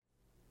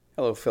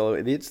Hello, fellow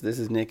idiots. This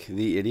is Nick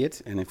the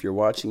Idiot, and if you're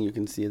watching, you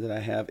can see that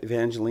I have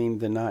Evangeline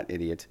the Not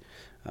Idiot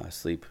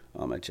asleep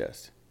on my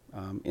chest.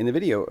 In the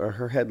video,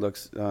 her head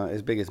looks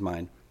as big as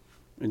mine.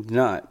 It's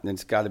not.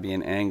 It's got to be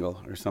an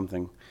angle or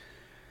something.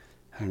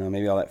 I don't know,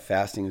 maybe all that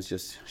fasting is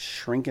just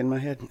shrinking my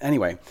head.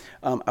 Anyway,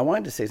 I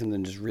wanted to say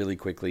something just really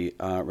quickly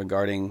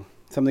regarding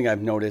something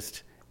I've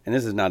noticed, and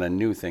this is not a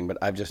new thing, but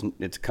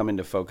it's come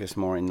into focus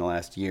more in the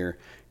last year,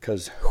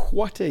 because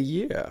what a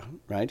year,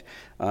 right?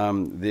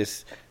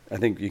 I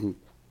think you can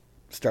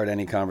start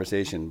any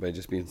conversation by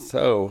just being,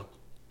 so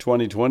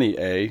 2020,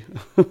 eh?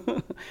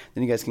 Then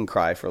you guys can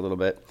cry for a little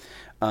bit.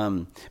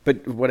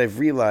 But what I've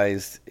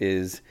realized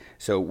is,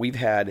 so we've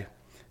had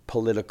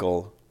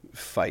political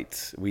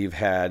fights, we've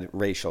had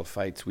racial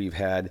fights, we've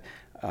had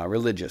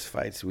religious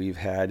fights, we've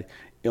had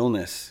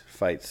illness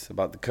fights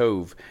about the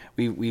Cove.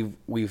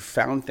 We've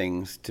found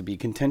things to be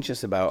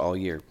contentious about all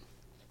year.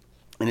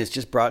 And it's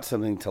just brought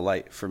something to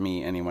light for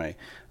me anyway.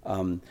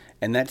 And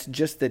that's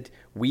just that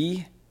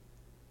we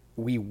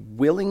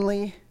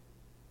willingly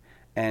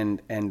and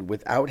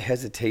without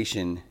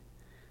hesitation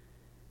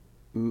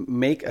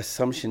make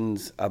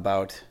assumptions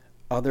about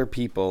other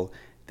people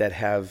that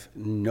have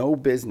no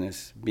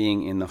business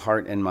being in the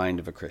heart and mind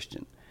of a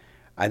Christian.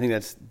 I think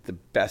that's the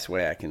best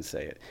way I can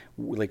say it.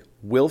 Like,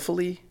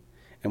 willfully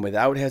and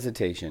without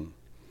hesitation,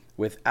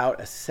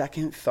 without a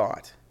second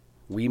thought,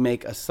 we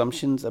make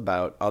assumptions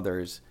about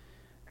others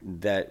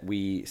that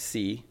we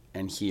see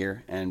and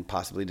hear and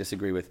possibly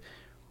disagree with,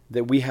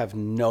 that we have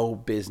no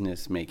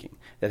business making,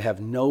 that have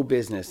no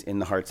business in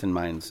the hearts and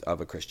minds of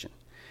a Christian.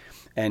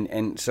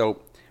 And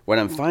so what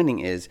I'm finding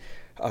is,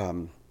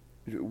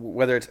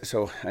 whether it's,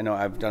 so I know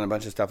I've done a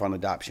bunch of stuff on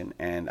adoption,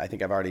 and I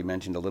think I've already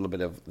mentioned a little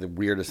bit of the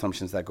weird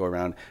assumptions that go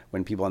around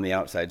when people on the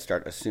outside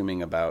start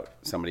assuming about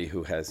somebody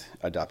who has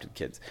adopted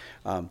kids.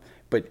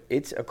 But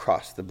it's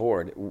across the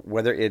board,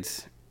 whether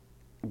it's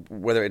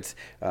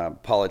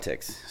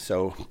politics.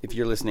 So if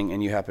you're listening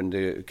and you happen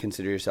to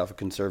consider yourself a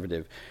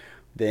conservative,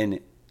 then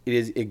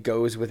it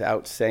goes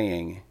without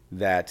saying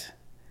that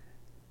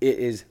it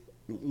is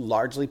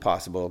largely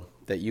possible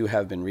that you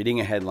have been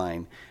reading a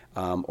headline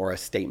or a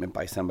statement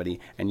by somebody,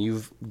 and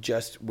you've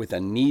just, with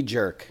a knee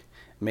jerk,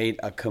 made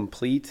a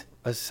complete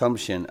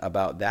assumption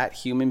about that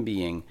human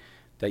being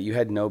that you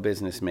had no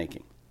business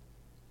making.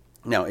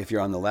 Now, if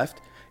you're on the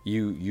left,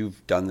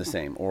 you've done the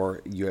same,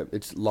 or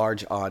it's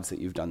large odds that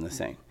you've done the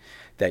same,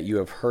 that you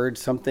have heard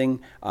something,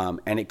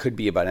 and it could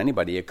be about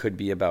anybody. It could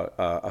be about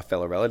a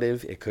fellow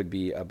relative. It could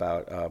be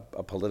about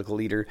a political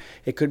leader.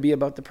 It could be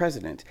about the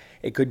president.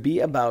 It could be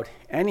about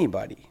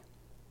anybody,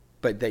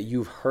 but that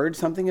you've heard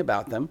something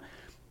about them,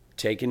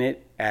 taken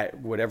it at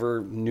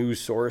whatever news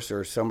source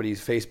or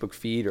somebody's Facebook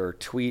feed or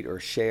tweet or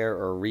share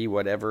or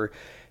whatever,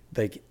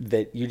 like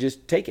that you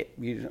just take it.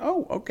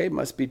 Oh, okay,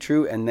 must be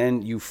true. And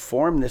then you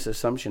form this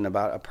assumption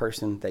about a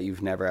person that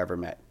you've never ever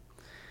met.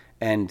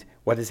 And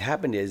what has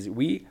happened is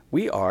we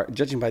are,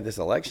 judging by this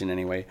election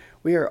anyway,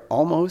 we are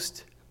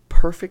almost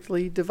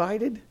perfectly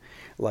divided.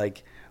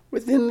 Like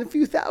within a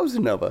few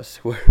thousand of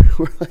us, we're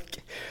like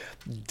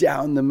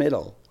down the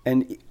middle.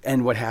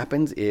 And what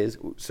happens is,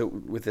 so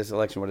with this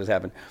election, what has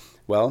happened?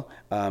 Well,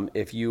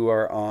 if you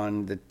are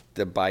on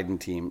the Biden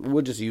team,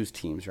 we'll just use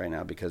teams right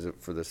now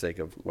for the sake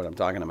of what I'm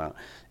talking about.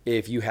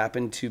 If you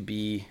happen to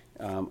be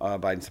a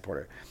Biden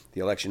supporter, the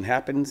election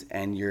happens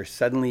and you're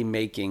suddenly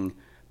making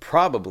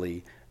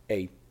probably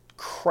a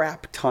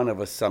crap ton of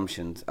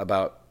assumptions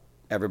about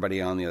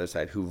everybody on the other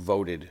side who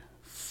voted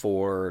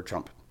for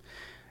Trump.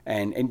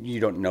 And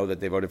you don't know that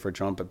they voted for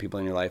Trump, but people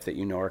in your life that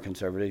you know are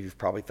conservative, you've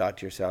probably thought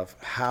to yourself,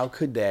 how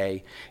could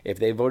they, if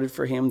they voted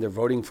for him, they're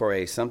voting for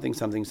a something,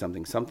 something,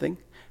 something, something.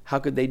 How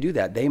could they do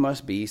that? They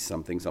must be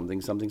something, something,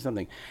 something,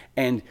 something.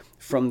 And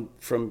from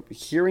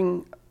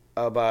hearing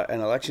about an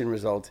election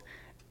result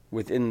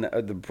within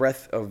the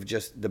breath of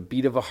just the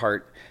beat of a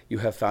heart, you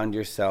have found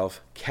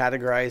yourself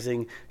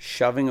categorizing,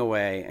 shoving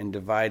away, and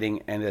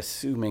dividing and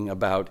assuming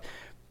about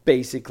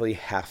basically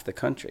half the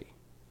country.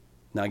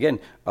 Now, again,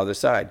 other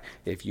side,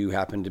 if you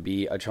happen to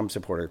be a Trump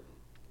supporter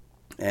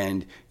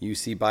and you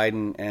see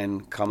Biden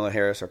and Kamala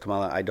Harris, or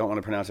Kamala, I don't want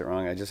to pronounce it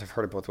wrong, I just have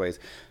heard it both ways.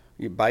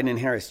 Biden and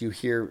Harris, you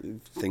hear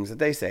things that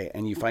they say,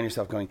 and you find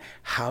yourself going,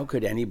 how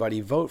could anybody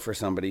vote for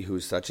somebody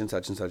who's such and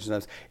such and such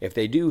and such? If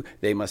they do,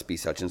 they must be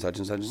such and such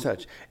and such and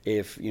such.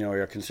 If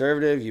you're a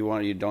conservative,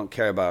 you don't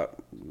care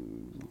about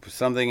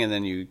something, and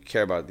then you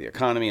care about the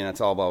economy, and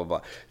that's all blah, blah,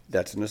 blah.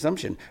 That's an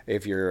assumption.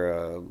 If you're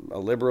a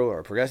liberal or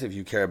a progressive,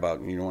 you care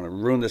about, you don't want to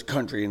ruin this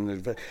country.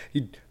 And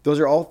those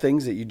are all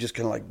things that you just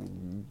kind of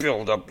like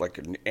build up like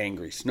an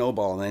angry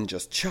snowball and then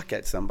just chuck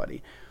at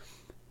somebody.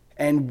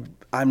 And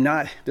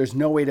there's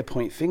no way to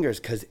point fingers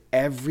because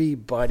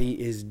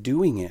everybody is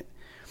doing it.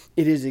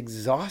 It is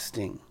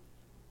exhausting.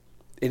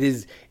 It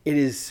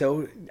is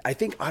so, I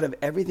think out of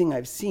everything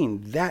I've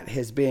seen, that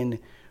has been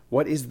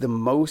what is the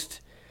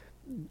most,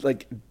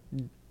 like,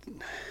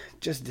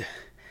 just,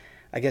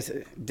 I guess,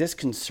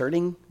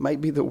 disconcerting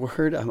might be the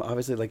word.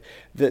 Obviously, like,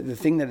 the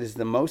thing that is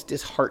the most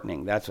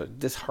disheartening, that's what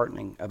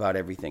disheartening about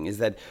everything, is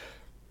that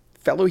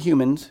fellow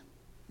humans,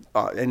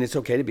 and it's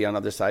okay to be on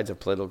other sides of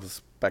political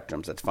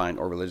spectrums. That's fine,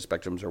 or religious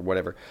spectrums, or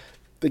whatever.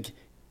 Like,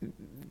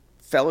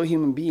 fellow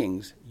human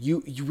beings,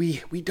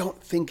 we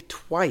don't think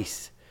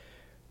twice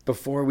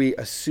before we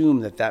assume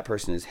that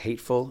person is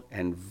hateful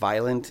and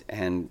violent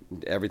and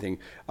everything.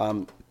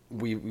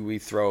 We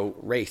throw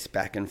race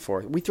back and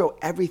forth. We throw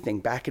everything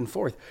back and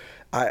forth.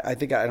 I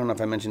think, I don't know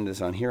if I mentioned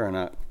this on here or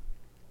not,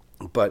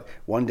 but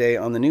one day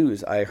on the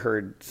news, I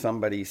heard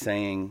somebody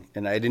saying,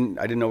 and I didn't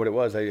know what it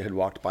was. I had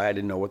walked by. I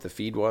didn't know what the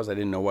feed was. I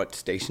didn't know what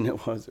station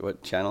it was,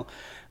 what channel.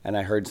 And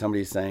I heard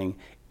somebody saying,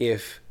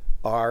 if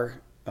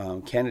our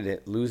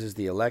candidate loses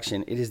the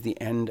election, it is the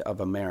end of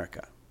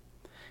America.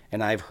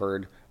 And I've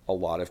heard a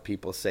lot of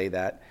people say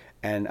that.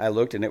 And I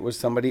looked, and it was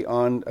somebody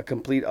on a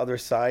complete other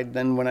side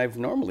than when I've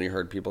normally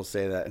heard people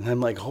say that. And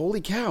I'm like,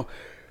 holy cow.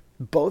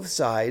 Both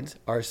sides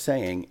are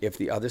saying if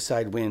the other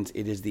side wins,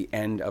 it is the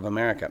end of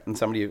America. And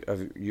somebody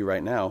of you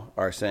right now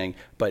are saying,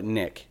 but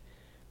Nick,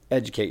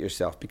 educate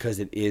yourself, because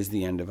it is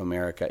the end of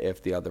America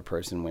if the other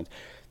person wins.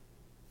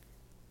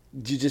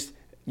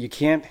 You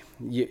can't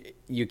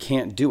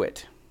do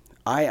it.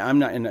 I'm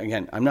not, and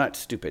again, I'm not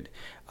stupid.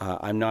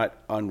 I'm not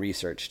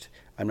unresearched.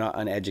 I'm not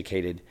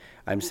uneducated.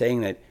 I'm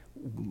saying that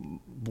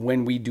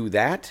when we do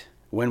that,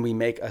 when we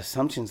make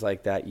assumptions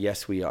like that,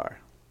 yes, we are.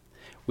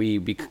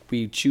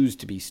 We choose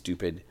to be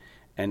stupid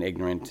and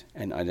ignorant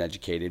and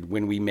uneducated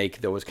when we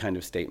make those kind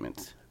of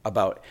statements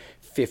about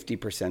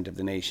 50% of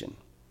the nation.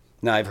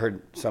 Now, I've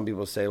heard some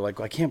people say, like,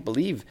 well, I can't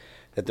believe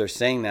that they're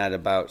saying that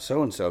about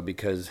so-and-so,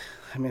 because,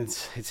 I mean,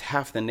 it's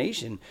half the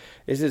nation.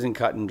 This isn't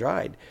cut and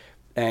dried.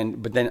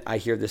 But then I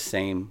hear the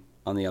same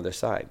on the other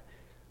side.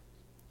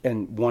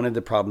 And one of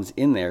the problems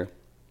in there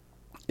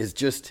is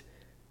just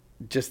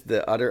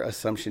the utter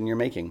assumption you're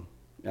making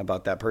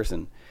about that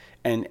person.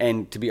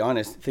 And to be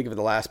honest, think of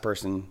the last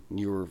person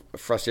you were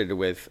frustrated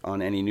with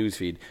on any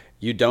newsfeed.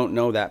 You don't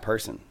know that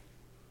person.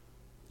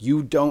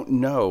 You don't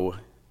know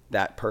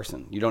that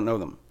person. You don't know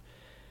them.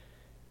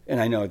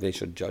 And I know they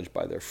should judge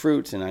by their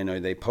fruits, and I know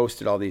they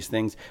posted all these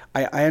things.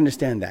 I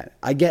understand that.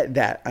 I get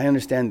that. I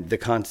understand the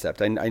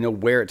concept. I know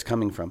where it's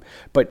coming from.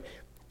 But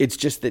it's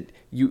just that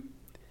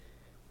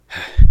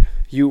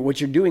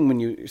what you're doing when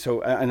you,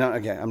 so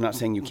again, I'm not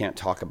saying you can't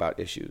talk about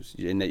issues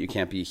and that you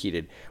can't be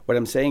heated. What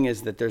I'm saying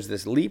is that there's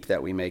this leap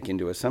that we make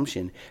into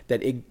assumption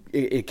that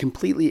it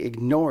completely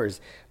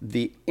ignores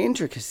the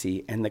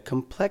intricacy and the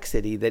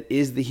complexity that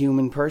is the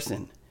human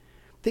person.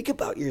 Think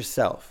about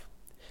yourself.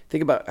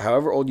 Think about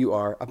however old you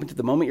are, up until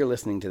the moment you're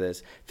listening to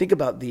this. Think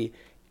about the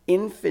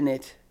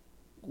infinite,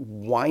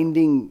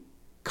 winding,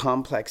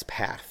 complex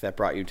path that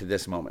brought you to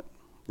this moment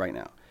right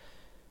now.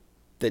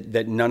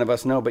 That none of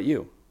us know but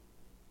you.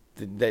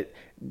 That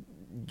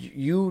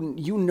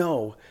you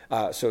know,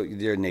 so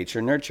your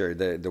nature nurture,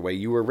 the way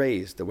you were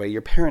raised, the way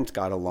your parents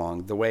got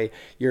along, the way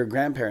your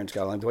grandparents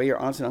got along, the way your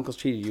aunts and uncles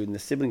treated you and the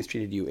siblings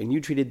treated you and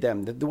you treated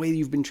them, the way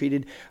you've been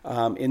treated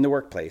in the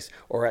workplace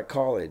or at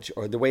college,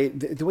 or the way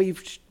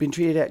you've been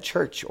treated at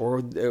church,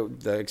 or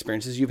the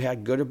experiences you've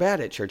had, good or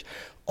bad, at church.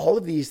 All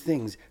of these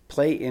things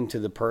play into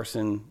the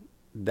person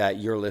that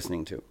you're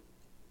listening to.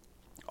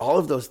 All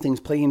of those things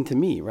play into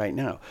me right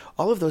now.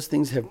 All of those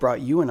things have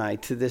brought you and I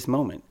to this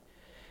moment.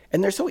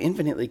 And they're so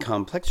infinitely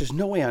complex. There's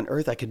no way on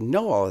earth I could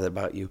know all of that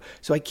about you.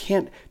 So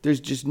there's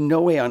just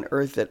no way on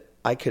earth that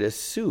I could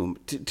assume,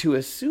 to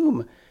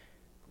assume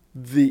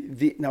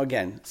now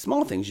again,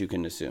 small things you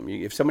can assume.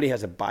 If somebody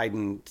has a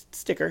Biden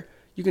sticker,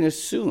 you can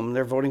assume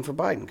they're voting for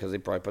Biden because they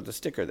probably put the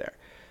sticker there.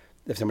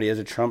 If somebody has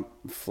a Trump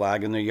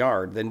flag in their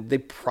yard, then they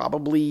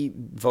probably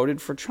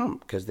voted for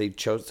Trump because they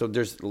chose. So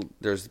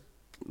there's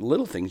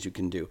little things you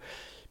can do.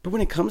 But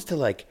when it comes to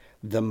like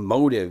the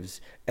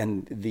motives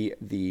and the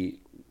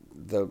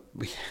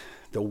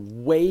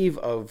wave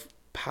of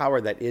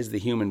power that is the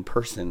human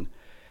person,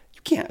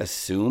 you can't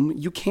assume.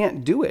 You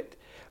can't do it.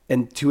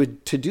 And to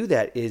do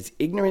that is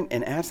ignorant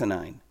and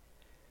asinine.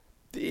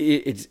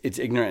 It's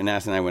ignorant and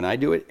asinine when I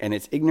do it, and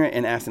it's ignorant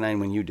and asinine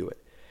when you do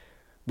it.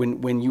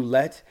 When you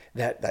let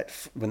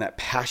when that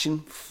passion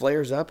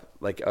flares up,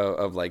 like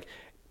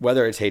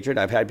whether it's hatred.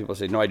 I've had people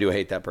say, "No, I do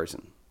hate that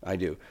person. I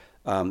do."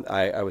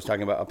 I was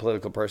talking about a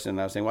political person,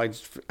 and I was saying, "Well,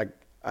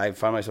 I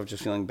find myself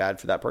just feeling bad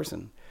for that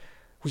person."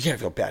 Well, you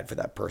can't feel bad for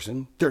that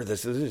person. They're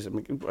this. I'm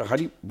like, how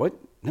do you, what?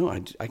 No,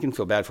 I can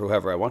feel bad for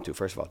whoever I want to,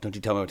 first of all. Don't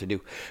you tell me what to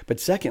do. But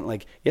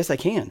second, yes, I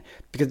can.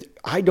 Because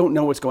I don't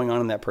know what's going on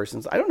in that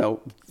person's. I don't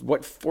know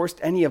what forced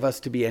any of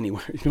us to be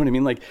anywhere. You know what I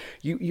mean?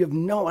 You have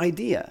no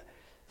idea.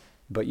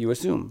 But you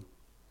assume.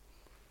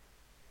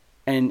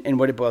 And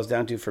what it boils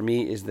down to for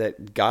me is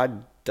that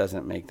God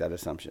doesn't make that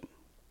assumption.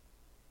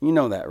 You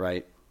know that,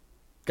 right?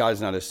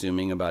 God's not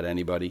assuming about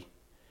anybody.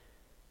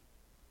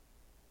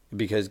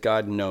 Because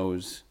God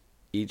knows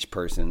each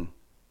person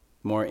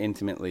more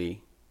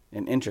intimately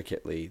and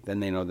intricately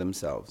than they know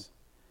themselves.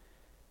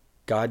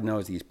 God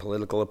knows each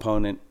political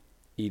opponent,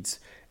 each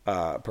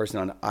person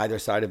on either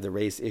side of the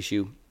race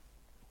issue,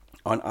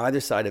 on either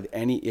side of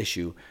any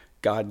issue.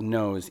 God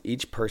knows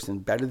each person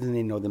better than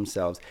they know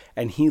themselves,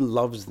 and he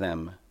loves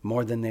them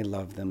more than they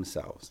love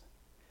themselves.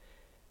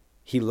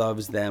 He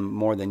loves them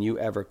more than you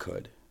ever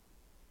could.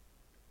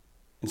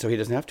 And so he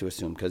doesn't have to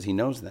assume because he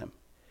knows them.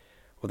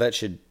 Well, that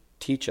should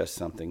teach us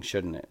something,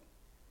 shouldn't it?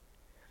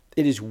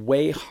 It is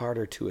way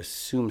harder to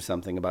assume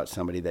something about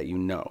somebody that you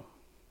know,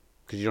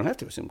 because you don't have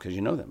to assume because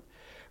you know them.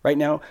 Right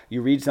now,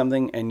 you read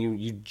something and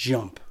you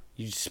jump.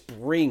 You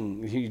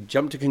spring. You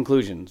jump to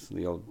conclusions.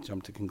 The old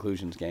jump to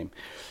conclusions game.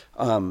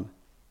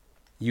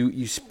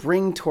 You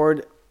spring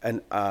toward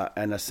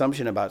an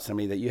assumption about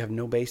somebody that you have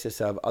no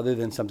basis of other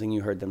than something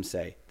you heard them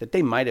say, that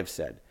they might have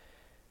said.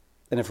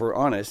 And if we're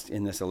honest,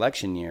 in this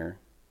election year,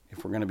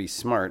 if we're going to be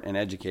smart and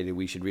educated,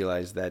 we should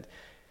realize that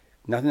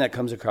nothing that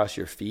comes across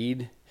your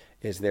feed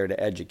is there to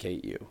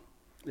educate you.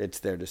 It's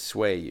there to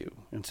sway you.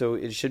 And so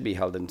it should be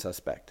held in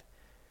suspect.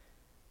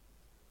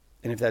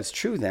 And if that's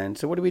true, then,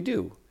 so what do we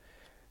do?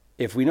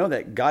 If we know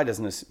that God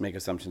doesn't make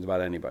assumptions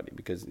about anybody,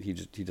 because he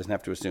doesn't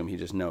have to assume, he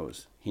just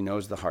knows. He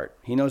knows the heart.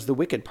 He knows the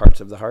wicked parts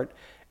of the heart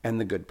and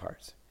the good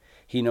parts.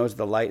 He knows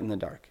the light and the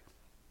dark.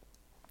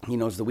 He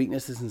knows the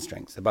weaknesses and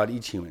strengths about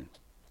each human.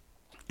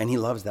 And he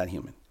loves that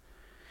human.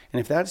 And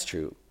if that's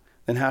true,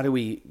 then how do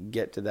we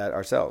get to that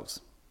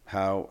ourselves?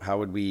 How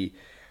would we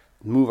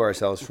move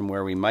ourselves from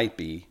where we might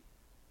be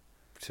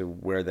to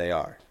where they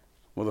are?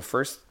 Well, the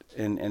first,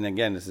 and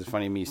again, this is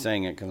funny me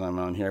saying it because I'm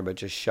on here, but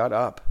just shut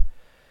up.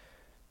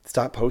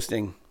 Stop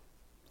posting.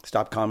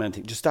 Stop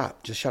commenting. Just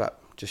stop. Just shut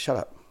up. Just shut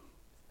up.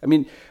 I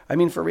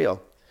mean for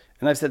real.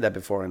 And I've said that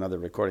before in other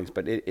recordings,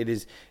 but it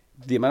is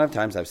the amount of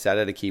times I've sat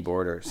at a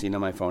keyboard or seen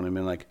on my phone and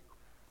been like,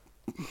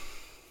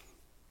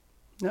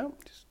 no,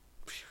 just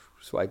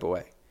swipe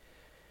away.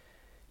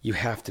 You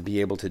have to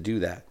be able to do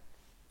that.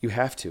 You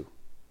have to.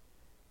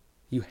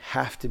 You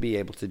have to be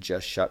able to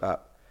just shut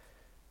up.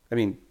 I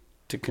mean,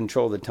 to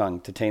control the tongue,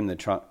 to tame the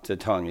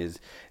tongue is,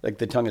 like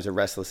the tongue is a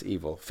restless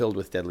evil filled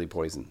with deadly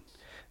poison.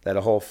 That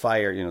a whole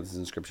fire, this is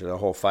in scripture,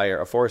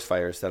 a forest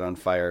fire is set on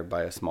fire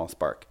by a small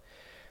spark.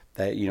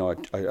 That,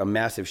 a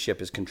massive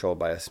ship is controlled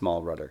by a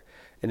small rudder.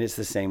 And it's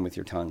the same with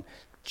your tongue.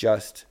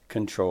 Just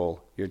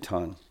control your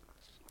tongue.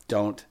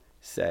 Don't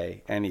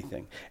say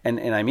anything.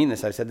 And I mean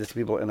this, I've said this to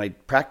people, and I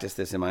practice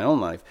this in my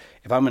own life.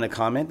 If I'm going to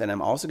comment, then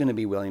I'm also going to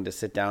be willing to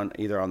sit down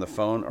either on the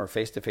phone or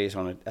face-to-face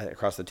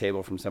across the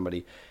table from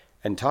somebody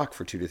and talk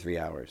for 2 to 3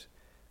 hours.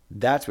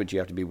 That's what you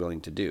have to be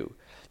willing to do.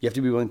 You have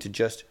to be willing to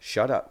just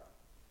shut up.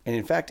 And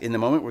in fact, in the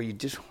moment where you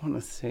just want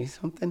to say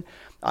something,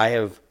 I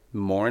have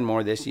more and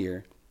more this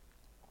year,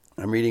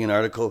 I'm reading an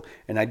article,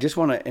 and I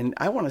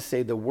want to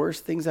say the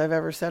worst things I've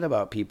ever said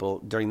about people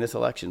during this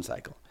election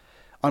cycle.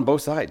 On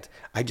both sides.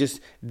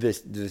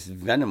 This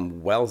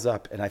venom wells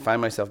up, and I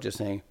find myself just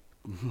saying,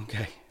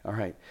 okay, all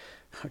right,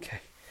 okay,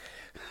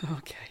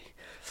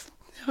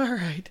 all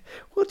right,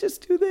 we'll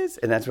just do this.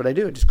 And that's what I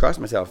do. I just cross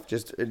myself.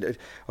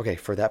 Okay,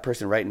 for that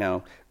person right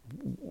now,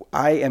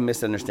 I am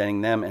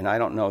misunderstanding them, and I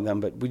don't know them,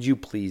 but would you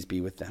please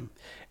be with them?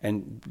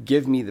 And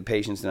give me the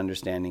patience and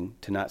understanding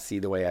to not see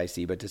the way I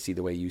see, but to see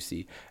the way you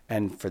see,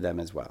 and for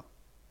them as well.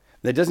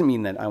 That doesn't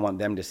mean that I want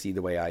them to see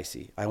the way I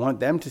see. I want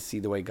them to see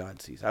the way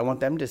God sees. I want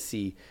them to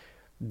see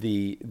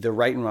the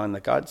right and wrong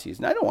that God sees.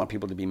 And I don't want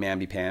people to be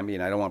mamby-pamby,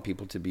 and I don't want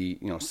people to be,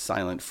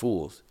 silent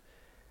fools.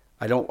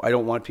 I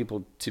don't want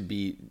people to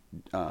be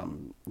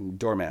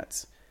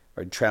doormats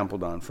or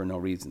trampled on for no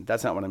reason.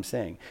 That's not what I'm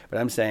saying. But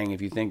I'm saying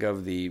if you think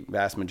of the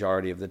vast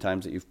majority of the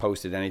times that you've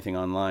posted anything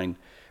online,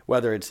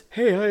 whether it's,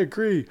 hey, I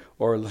agree,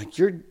 or like,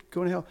 you're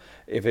going to hell.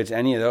 If it's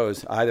any of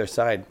those, either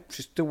side,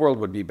 just the world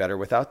would be better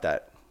without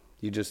that.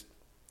 If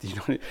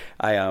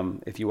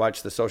you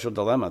watch The Social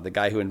Dilemma, the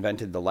guy who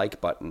invented the like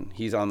button,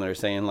 he's on there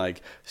saying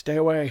like, stay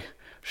away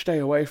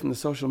from the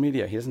social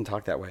media. He doesn't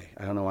talk that way.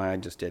 I don't know why I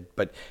just did,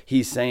 but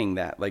he's saying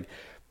that, like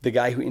the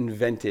guy who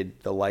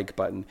invented the like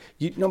button.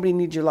 Nobody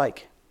needs your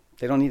like.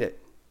 They don't need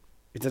it.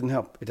 It doesn't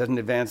help. It doesn't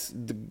advance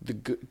the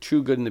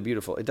true good and the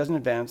beautiful. It doesn't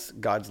advance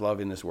God's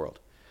love in this world.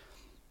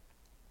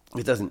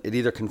 It doesn't. It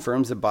either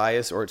confirms a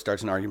bias or it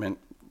starts an argument.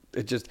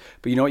 But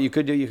you know what you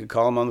could do? You could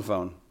call him on the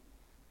phone.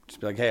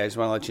 Just be like, hey, I just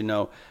want to let you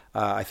know,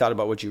 I thought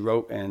about what you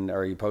wrote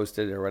or you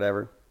posted or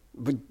whatever.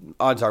 But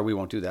odds are we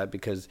won't do that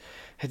because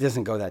it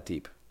doesn't go that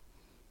deep.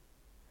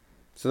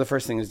 So the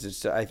first thing is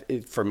just,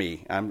 for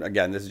me,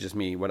 again, this is just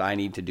me, what I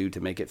need to do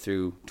to make it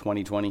through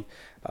 2020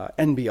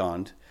 and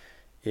beyond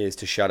is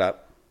to shut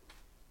up.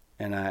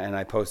 And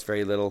I post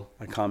very little.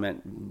 I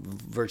comment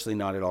virtually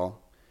not at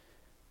all.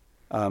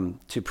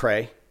 To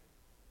pray.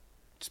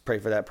 Just pray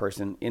for that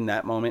person in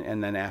that moment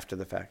and then after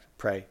the fact.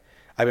 Pray.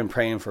 I've been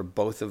praying for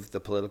both of the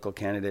political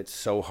candidates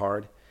so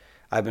hard.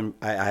 I've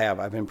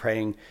been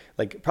praying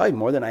like probably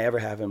more than I ever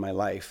have in my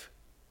life.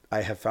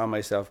 I have found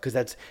myself,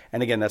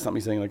 and again, that's not me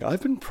saying like,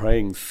 I've been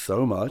praying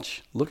so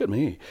much. Look at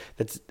me.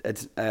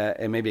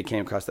 And maybe it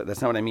came across that.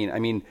 That's not what I mean. I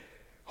mean,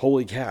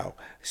 holy cow,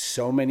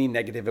 so many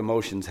negative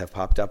emotions have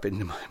popped up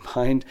into my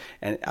mind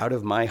and out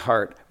of my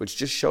heart, which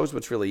just shows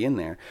what's really in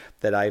there,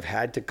 that I've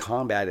had to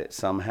combat it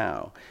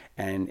somehow.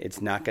 And it's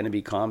not going to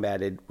be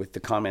combated with the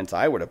comments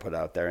I would have put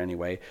out there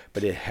anyway,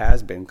 but it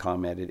has been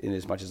combated in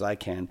as much as I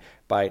can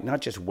by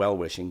not just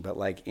well-wishing, but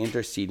like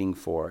interceding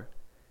for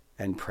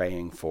and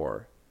praying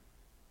for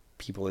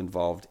people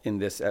involved in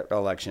this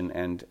election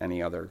and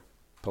any other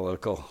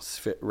political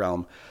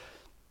realm.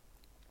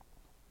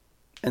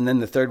 And then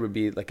the third would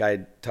be, like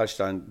I touched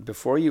on,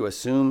 before you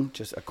assume,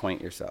 just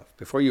acquaint yourself.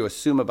 Before you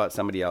assume about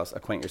somebody else,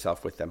 acquaint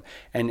yourself with them.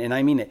 And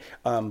I mean it.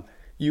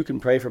 You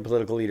can pray for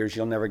political leaders.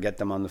 You'll never get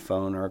them on the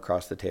phone or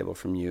across the table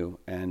from you.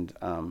 And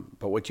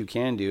but what you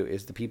can do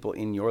is the people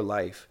in your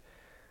life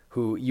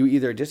who you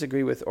either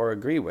disagree with or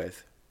agree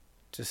with,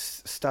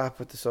 just stop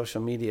with the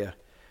social media.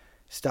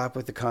 Stop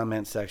with the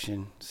comment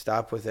section.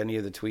 Stop with any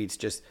of the tweets.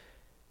 Just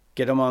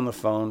get them on the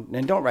phone,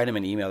 and don't write them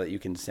an email that you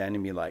can send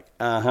and be like,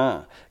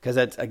 because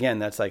that's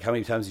like, how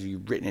many times have you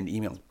written an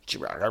email,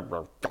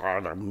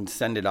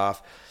 send it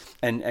off,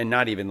 and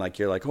not even like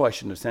you're like, oh, I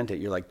shouldn't have sent it.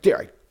 You're like, there,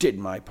 I did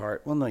my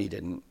part. Well, no, you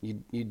didn't.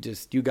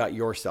 You got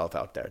yourself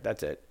out there.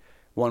 That's it.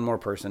 One more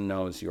person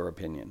knows your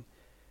opinion.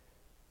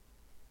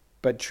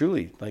 But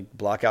truly, like,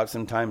 block out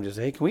some time. Just,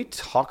 hey, can we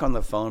talk on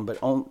the phone,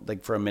 but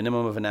like for a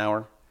minimum of an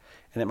hour?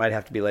 And it might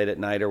have to be late at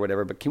night or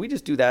whatever. But can we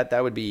just do that?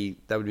 That would be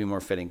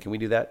more fitting. Can we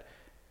do that?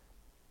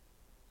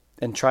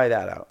 And try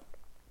that out.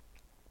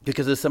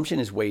 Because assumption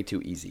is way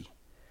too easy.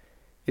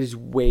 It is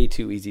way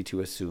too easy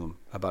to assume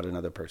about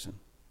another person.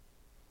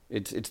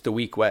 It's the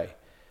weak way.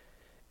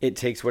 It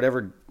takes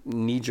whatever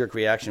knee-jerk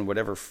reaction,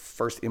 whatever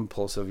first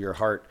impulse of your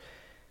heart,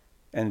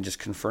 and it just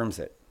confirms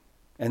it.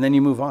 And then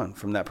you move on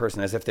from that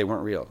person as if they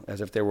weren't real, as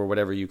if they were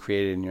whatever you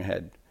created in your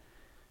head.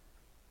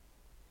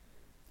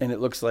 And it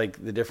looks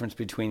like the difference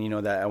between,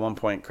 that at one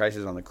point Christ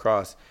is on the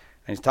cross,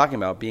 and he's talking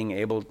about being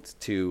able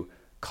to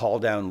call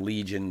down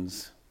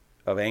legions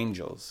of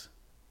angels,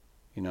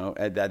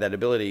 that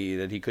ability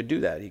that he could do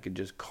that. He could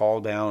just call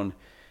down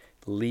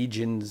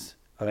legions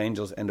of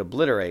angels and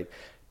obliterate.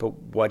 But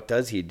what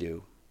does he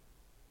do?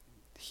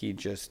 He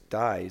just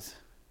dies.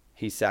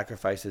 He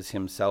sacrifices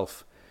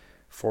himself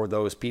for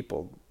those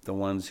people, the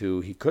ones who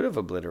he could have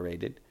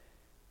obliterated.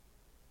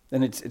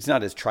 And it's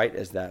not as trite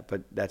as that,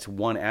 but that's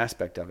one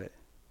aspect of it.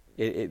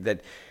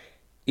 That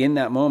in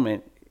that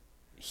moment,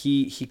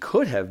 he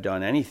could have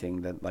done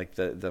anything that like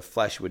the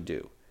flesh would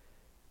do.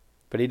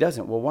 But he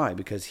doesn't. Well, why?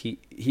 Because he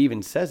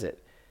even says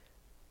it.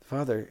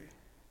 Father,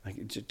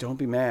 like, just don't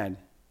be mad.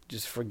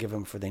 Just forgive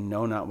them, for they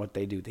know not what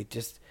they do.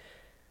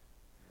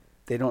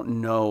 They don't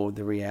know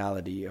the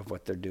reality of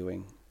what they're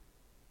doing.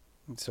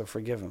 And so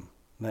forgive them.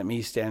 Let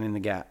me stand in the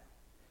gap.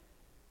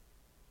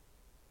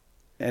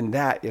 And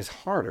that is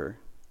harder,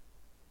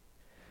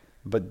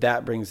 but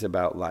that brings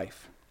about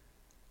life.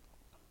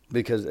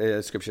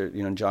 Because Scripture,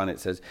 in John, it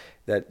says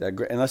that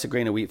unless a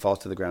grain of wheat falls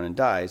to the ground and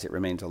dies, it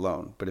remains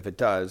alone. But if it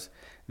does,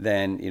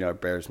 then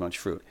it bears much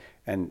fruit.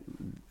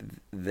 And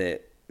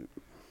the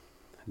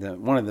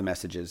one of the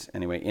messages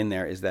anyway in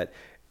there is that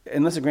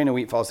unless a grain of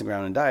wheat falls to the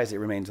ground and dies, it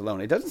remains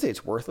alone. It doesn't say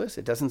it's worthless.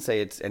 It doesn't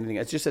say it's anything.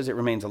 It just says it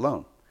remains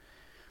alone.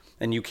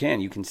 And you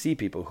can see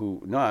people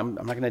who, no, I'm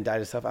not going to die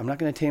to stuff. I'm not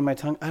going to tame my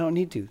tongue. I don't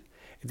need to.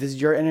 If this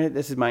is your internet,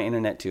 this is my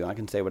internet too. I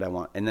can say what I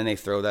want. And then they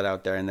throw that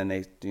out there, and then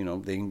they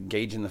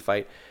engage in the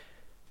fight.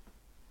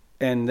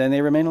 And then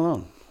they remain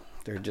alone.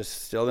 They're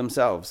just still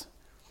themselves.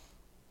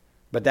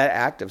 But that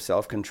act of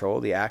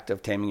self-control, the act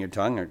of taming your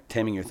tongue or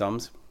taming your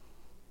thumbs,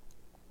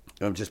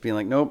 of just being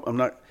like, nope, I'm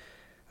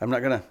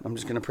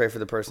just gonna pray for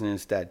the person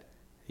instead.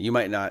 You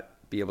might not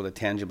be able to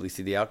tangibly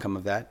see the outcome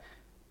of that,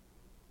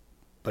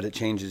 but it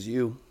changes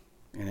you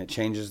and it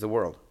changes the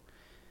world.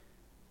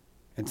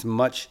 It's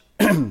much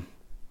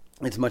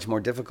more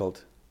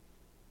difficult,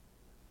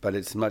 but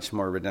it's much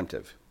more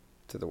redemptive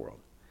to the world.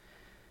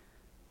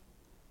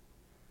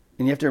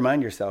 And you have to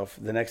remind yourself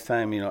the next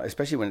time,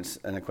 especially when it's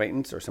an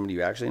acquaintance or somebody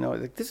you actually know,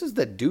 like, this is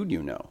the dude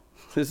you know.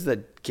 This is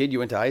the kid you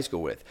went to high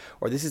school with.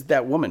 Or this is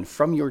that woman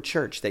from your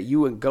church that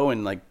you would go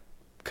and like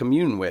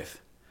commune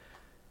with.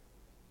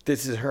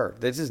 This is her.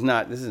 This is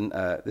not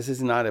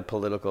a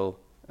political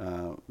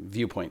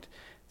viewpoint.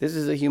 This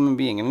is a human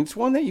being, and it's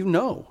one that you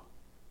know.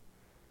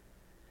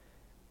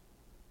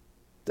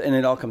 And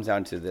it all comes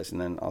down to this,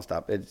 and then I'll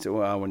stop. It's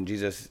when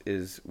Jesus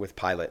is with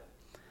Pilate,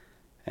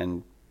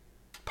 and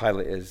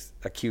Pilate is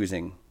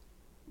accusing,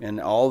 and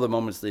all the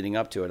moments leading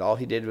up to it, all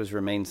he did was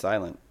remain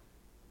silent.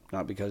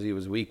 Not because he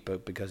was weak,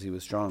 but because he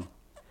was strong.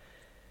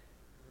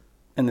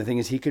 And the thing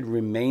is, he could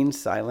remain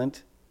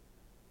silent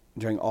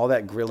during all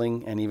that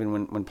grilling, and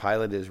even when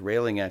Pilate is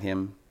railing at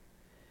him,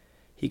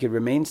 he could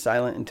remain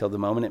silent until the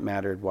moment it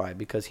mattered. Why?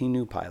 Because he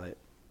knew Pilate.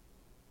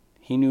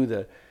 He knew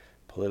the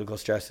political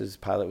stresses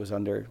Pilate was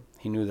under.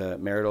 He knew the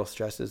marital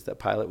stresses that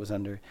Pilate was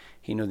under.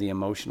 He knew the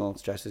emotional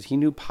stresses. He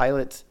knew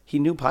Pilate.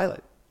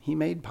 He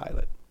made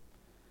Pilate.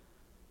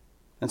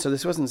 And so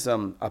this wasn't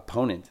some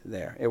opponent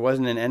there. It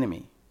wasn't an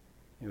enemy.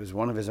 It was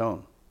one of his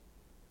own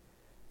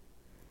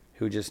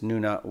who just knew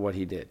not what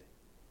he did.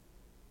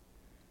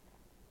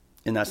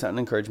 And that's not an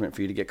encouragement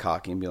for you to get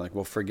cocky and be like,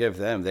 well, forgive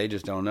them. They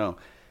just don't know.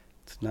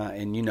 It's not,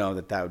 and you know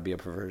that would be a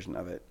perversion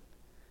of it.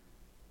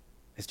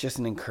 It's just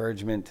an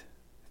encouragement.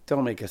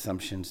 Don't make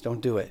assumptions.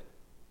 Don't do it.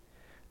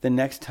 The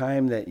next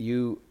time that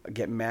you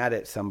get mad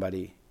at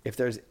somebody, if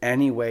there's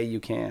any way you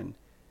can,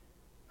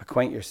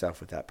 acquaint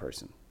yourself with that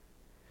person.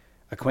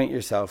 Acquaint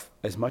yourself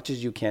as much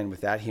as you can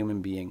with that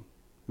human being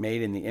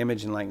made in the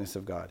image and likeness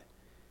of God.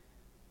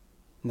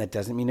 And that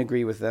doesn't mean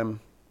agree with them.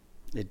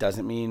 It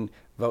doesn't mean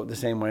vote the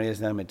same way as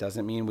them. It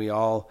doesn't mean we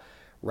all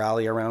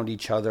rally around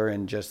each other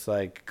and just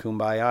like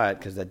kumbaya it,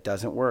 because that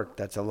doesn't work.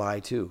 That's a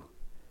lie too.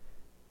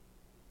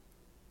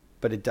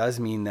 But it does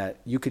mean that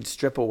you could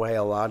strip away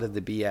a lot of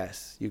the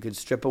BS. You could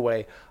strip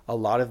away a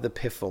lot of the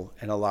piffle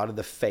and a lot of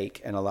the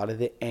fake and a lot of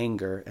the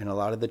anger and a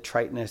lot of the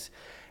triteness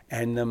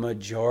and the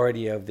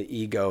majority of the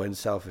ego and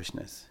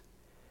selfishness.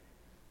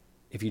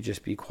 If you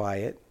just be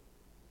quiet,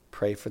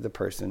 pray for the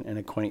person, and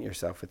acquaint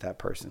yourself with that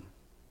person.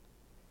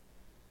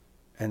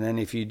 And then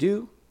if you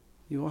do,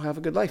 you will have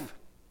a good life.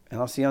 And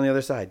I'll see you on the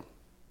other side.